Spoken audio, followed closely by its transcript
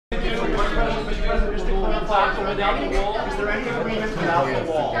without the wall, is there any agreement without the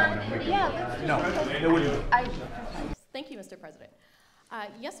wall? Yeah. No, it wouldn't. Thank you, Mr. President.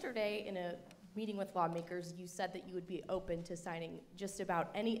 Yesterday, in a meeting with lawmakers, you said that you would be open to signing just about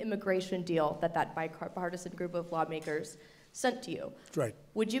any immigration deal that bipartisan group of lawmakers sent to you. That's right.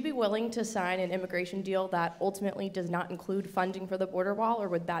 Would you be willing to sign an immigration deal that ultimately does not include funding for the border wall, or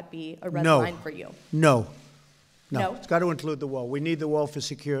would that be a red line for you? No. No? It's got to include the wall. We need the wall for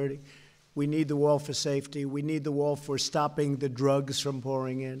security. We need the wall for safety. We need the wall for stopping the drugs from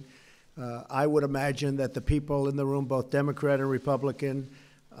pouring in. I would imagine that the people in the room, both Democrat and Republican,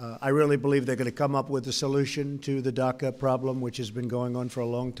 I really believe they're going to come up with a solution to the DACA problem, which has been going on for a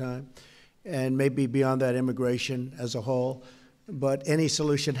long time, and maybe beyond that, immigration as a whole. But any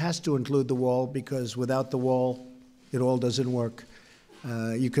solution has to include the wall, because without the wall, it all doesn't work.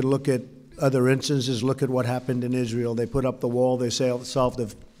 You can look at other instances. Look at what happened in Israel. They put up the wall. They solved a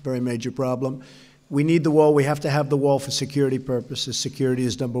very major problem. We need the wall. We have to have the wall for security purposes. Security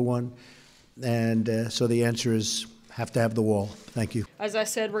is number one. And so the answer is have to have the wall. Thank you. As I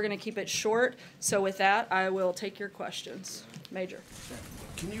said, we're going to keep it short. So with that, I will take your questions. Major.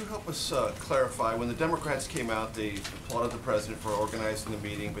 Can you help us clarify, when the Democrats came out, they applauded the president for organizing the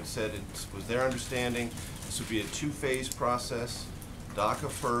meeting, but said it was their understanding this would be a two-phase process, DACA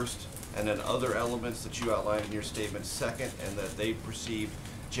first, and then other elements that you outlined in your statement second, and that they perceived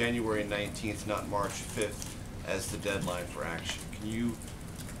January 19th, not March 5th, as the deadline for action. Can you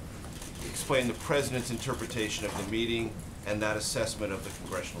explain the president's interpretation of the meeting and that assessment of the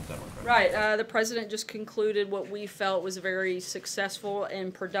congressional Democrats? Right. The president just concluded what we felt was a very successful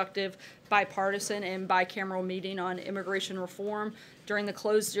and productive bipartisan and bicameral meeting on immigration reform. During the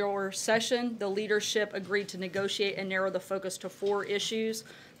closed-door session, the leadership agreed to negotiate and narrow the focus to 4 issues: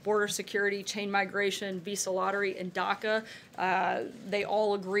 border security, chain migration, visa lottery, and DACA. They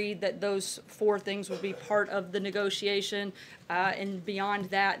all agreed that those 4 things would be part of the negotiation, and beyond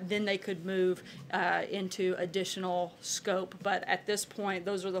that, then they could move into additional scope. But at this point,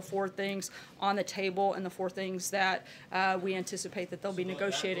 those are the 4 things on the table and the 4 things that we anticipate that they'll be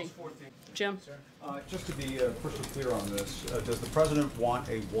negotiating. Jim? Just to be crystal clear on this, does the president want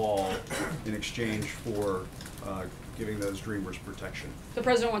a wall in exchange for giving those dreamers protection? The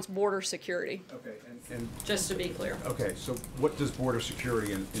president wants border security. Okay, and just to be clear. Okay, so what does border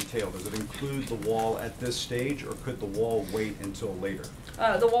security entail? Does it include the wall at this stage, or could the wall wait until later?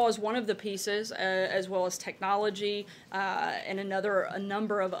 The wall is one of the pieces, as well as technology and a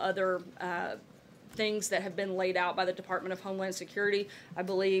number of other things that have been laid out by the Department of Homeland Security. I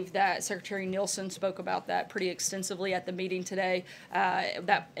believe that Secretary Nielsen spoke about that pretty extensively at the meeting today.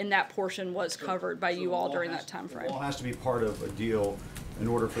 That portion was covered by you all during that time frame. The wall has to be part of a deal in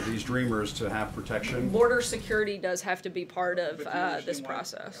order for these dreamers to have protection. Border security does have to be part of this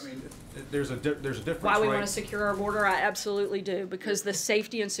process. I mean, there's a difference. Why we right? want to secure our border? I absolutely do, because the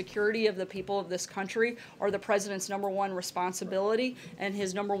safety and security of the people of this country are the president's #1 responsibility and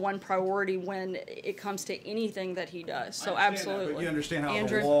his #1 priority when it comes to anything that he does. So absolutely. That, but you understand how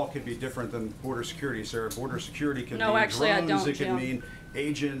Andrew? the wall could be different than border security, Sarah. Border security can No, mean actually, drones, I don't, it can Jim. mean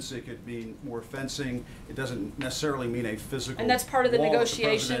agents, it could mean more fencing. It doesn't necessarily mean a physical And that's part of the wall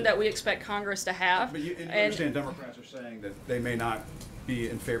negotiation that we expect Congress to have. But you understand Democrats are saying that they may not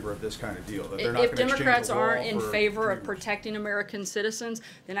be in favor of this kind of deal. That they're not If going to exchange Democrats the wall aren't in for favor of dreamers. protecting American citizens,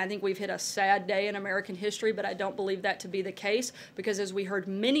 then I think we've hit a sad day in American history, but I don't believe that to be the case, because as we heard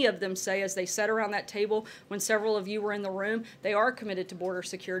many of them say as they sat around that table when several of you were in the room, they are committed to border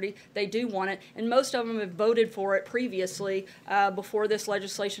security. They do want it, and most of them have voted for it previously before this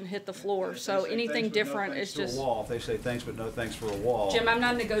legislation hit the floor. So anything different is just... If they say thanks but no thanks for a wall. Jim, I'm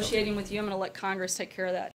not negotiating with you. I'm going to let Congress take care of that.